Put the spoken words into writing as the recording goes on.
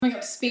Coming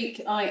up to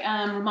speak, I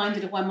am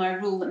reminded of my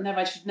rule that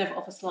I should never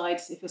offer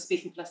slides if you're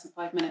speaking for less than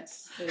 5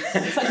 minutes.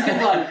 It's such a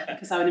good one,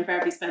 because I would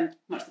invariably spend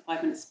much of the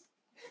 5 minutes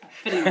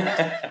filling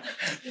that.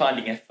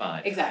 Finding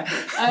F5. Exactly.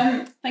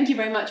 Thank you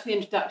very much for the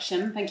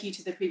introduction. Thank you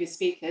to the previous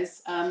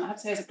speakers. I have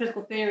to say, as a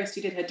political theorist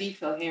who did her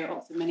DPhil here at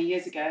Oxford many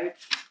years ago,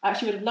 I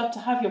actually would have loved to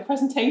have your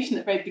presentation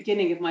at the very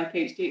beginning of my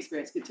PhD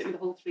experience. It took me the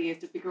whole 3 years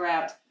to figure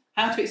out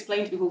how to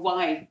explain to people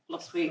why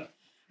philosophy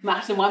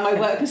matter and why my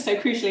work was so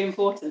crucially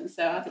important.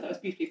 So I thought that was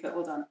beautifully put.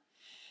 Well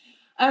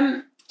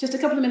done. Just a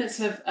couple of minutes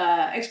of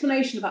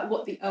explanation about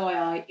what the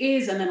OII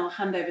is, and then I'll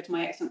hand over to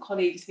my excellent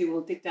colleagues who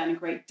will dig down in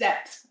great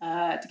depth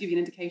to give you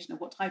an indication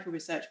of what type of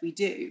research we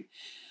do.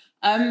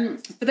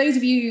 For those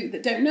of you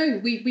that don't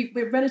know,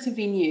 we're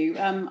relatively new.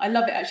 I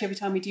love it actually every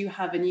time we do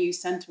have a new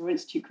centre or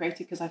institute created,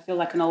 because I feel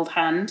like an old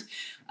hand.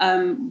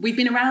 We've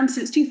been around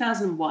since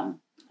 2001,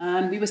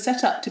 and we were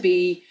set up to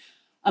be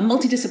a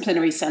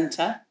multidisciplinary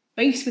centre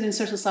based within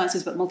social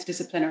sciences but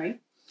multidisciplinary,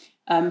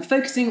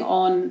 focusing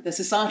on the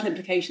societal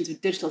implications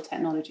of digital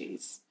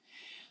technologies.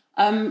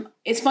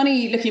 It's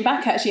funny looking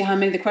back actually how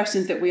many of the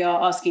questions that we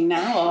are asking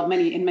now are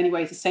in many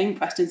ways the same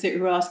questions that we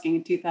were asking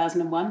in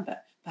 2001,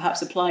 but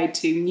perhaps applied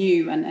to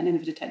new and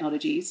innovative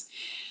technologies.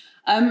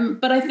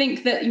 But I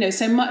think that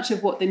so much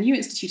of what the new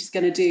institute is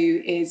going to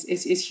do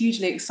is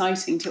hugely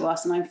exciting to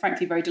us, and I'm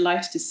frankly very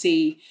delighted to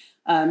see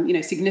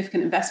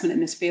significant investment in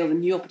this field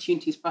and new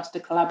opportunities for us to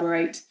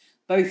collaborate,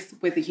 both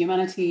with the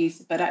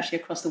humanities, but actually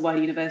across the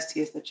wider university,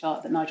 as the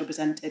chart that Nigel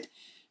presented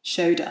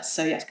showed us.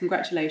 So yes,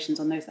 congratulations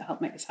on those that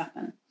helped make this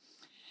happen.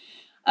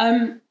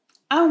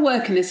 Our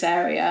work in this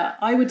area,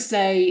 I would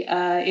say,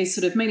 is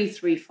sort of mainly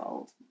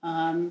threefold.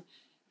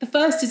 The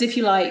first is, if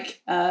you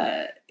like,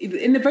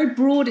 in the very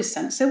broadest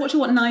sense, so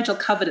what Nigel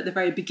covered at the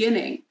very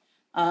beginning,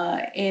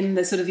 in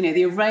the sort of,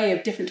 the array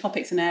of different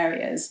topics and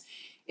areas,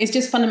 is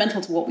just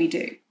fundamental to what we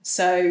do.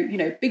 So,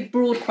 big,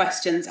 broad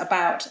questions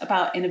about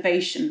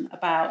innovation,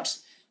 about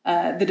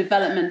the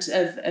development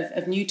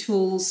of new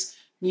tools,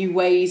 new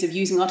ways of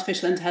using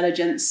artificial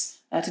intelligence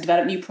to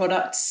develop new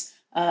products,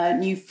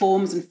 new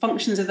forms and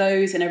functions of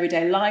those in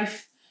everyday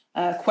life,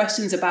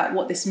 questions about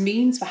what this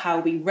means for how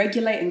we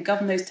regulate and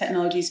govern those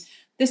technologies.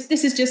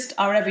 This is just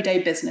our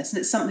everyday business, and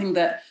it's something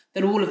that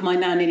all of my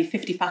now nearly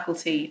 50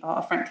 faculty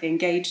are frankly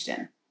engaged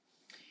in.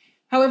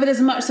 However, there's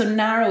a much sort of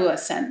narrower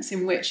sense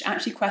in which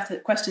actually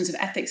questions of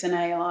ethics and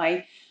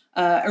AI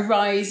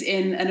arise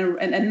in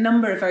a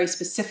number of very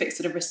specific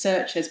sort of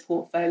researchers'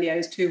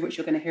 portfolios, two of which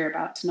you're going to hear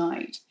about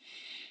tonight.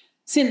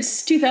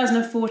 Since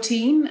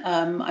 2014,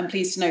 I'm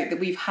pleased to note that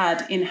we've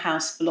had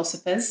in-house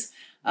philosophers.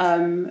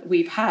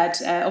 We've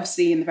had,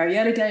 obviously, in the very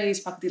early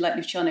days, faculty like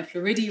Luciano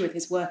Floridi with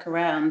his work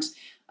around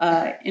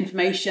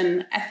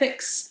information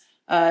ethics,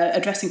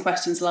 addressing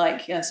questions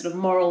like sort of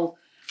moral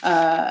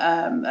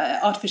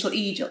artificial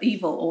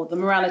evil or the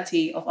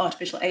morality of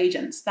artificial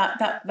agents.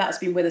 That's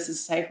been with us,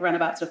 as I say, for around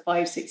about sort of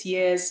 5-6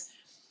 years.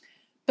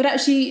 But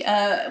actually,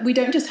 we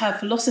don't just have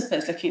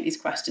philosophers looking at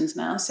these questions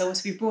now. So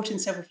we've brought in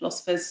several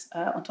philosophers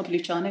on top of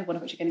Luciano, one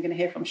of which you're going to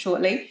hear from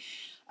shortly.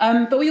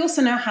 But we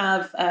also now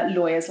have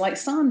lawyers like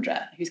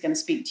Sandra, who's going to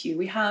speak to you.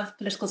 We have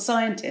political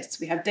scientists.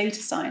 We have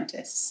data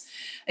scientists.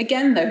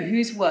 Again, though,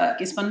 whose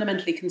work is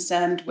fundamentally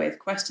concerned with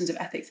questions of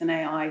ethics and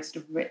AI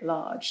sort of writ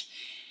large.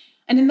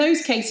 And in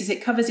those cases,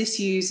 it covers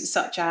issues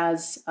such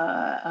as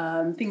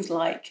things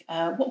like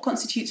what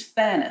constitutes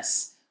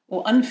fairness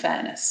or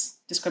unfairness,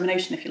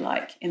 discrimination, if you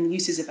like, in the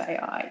uses of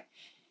AI.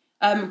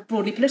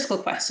 Broadly political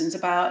questions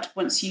about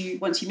once you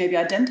maybe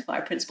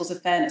identify principles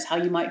of fairness, how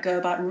you might go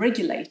about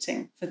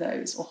regulating for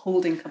those or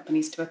holding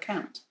companies to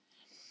account.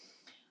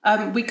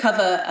 We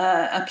cover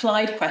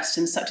applied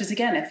questions such as,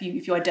 again, if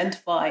you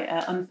identify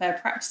unfair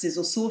practices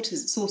or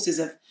sources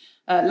of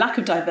lack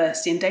of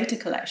diversity in data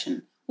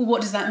collection, well,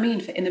 what does that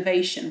mean for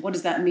innovation? What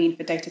does that mean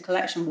for data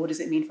collection? What does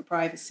it mean for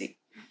privacy?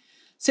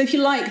 So if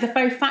you like, the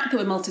very fact that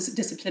we're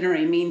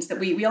multidisciplinary means that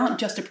we aren't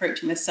just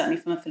approaching this certainly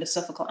from a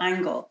philosophical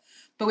angle,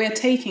 but we are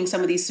taking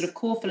some of these sort of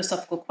core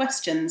philosophical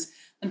questions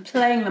and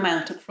playing them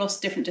out across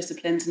different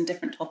disciplines and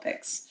different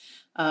topics.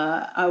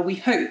 We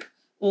hope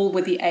all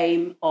with the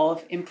aim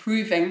of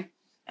improving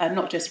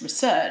not just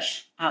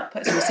research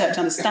outputs and research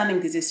understanding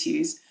of these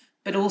issues,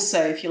 but also,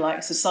 if you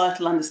like,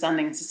 societal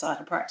understanding and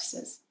societal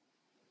practices.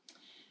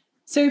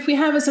 So if we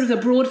have a sort of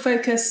a broad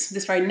focus,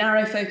 this very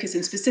narrow focus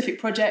in specific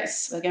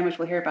projects, again, which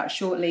we'll hear about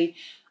shortly,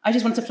 I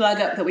just want to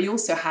flag up that we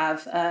also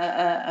have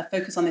a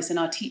focus on this in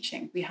our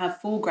teaching. We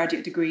have 4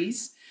 graduate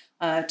degrees,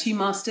 2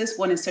 masters,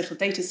 one in social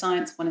data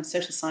science, one in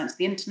social science of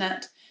the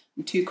internet,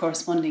 and 2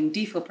 corresponding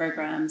DPhil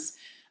programs.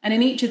 And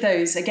in each of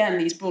those, again,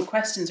 these broad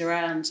questions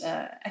around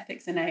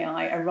ethics and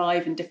AI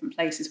arrive in different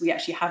places. We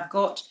actually have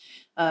got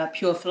a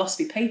pure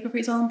philosophy paper, for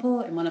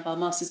example, in one of our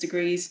master's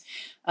degrees.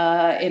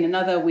 In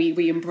another,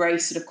 we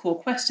embrace sort of core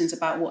questions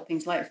about what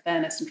things like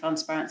fairness and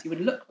transparency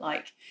would look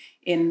like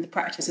in the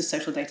practice of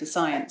social data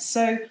science.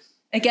 So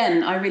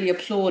again, I really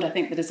applaud, I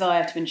think, the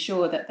desire to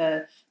ensure that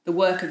the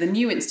work of the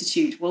new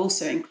institute will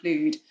also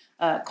include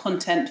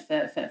content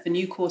for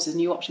new courses,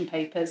 new option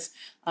papers.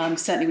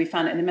 Certainly we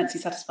found it an immensely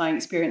satisfying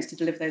experience to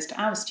deliver those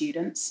to our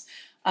students.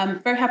 I'm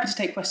very happy to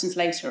take questions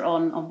later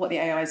on what the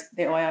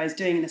OAI is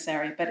doing in this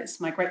area, but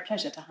it's my great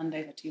pleasure to hand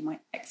over to my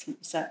excellent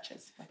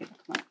researchers. I think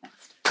I'll come up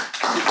next.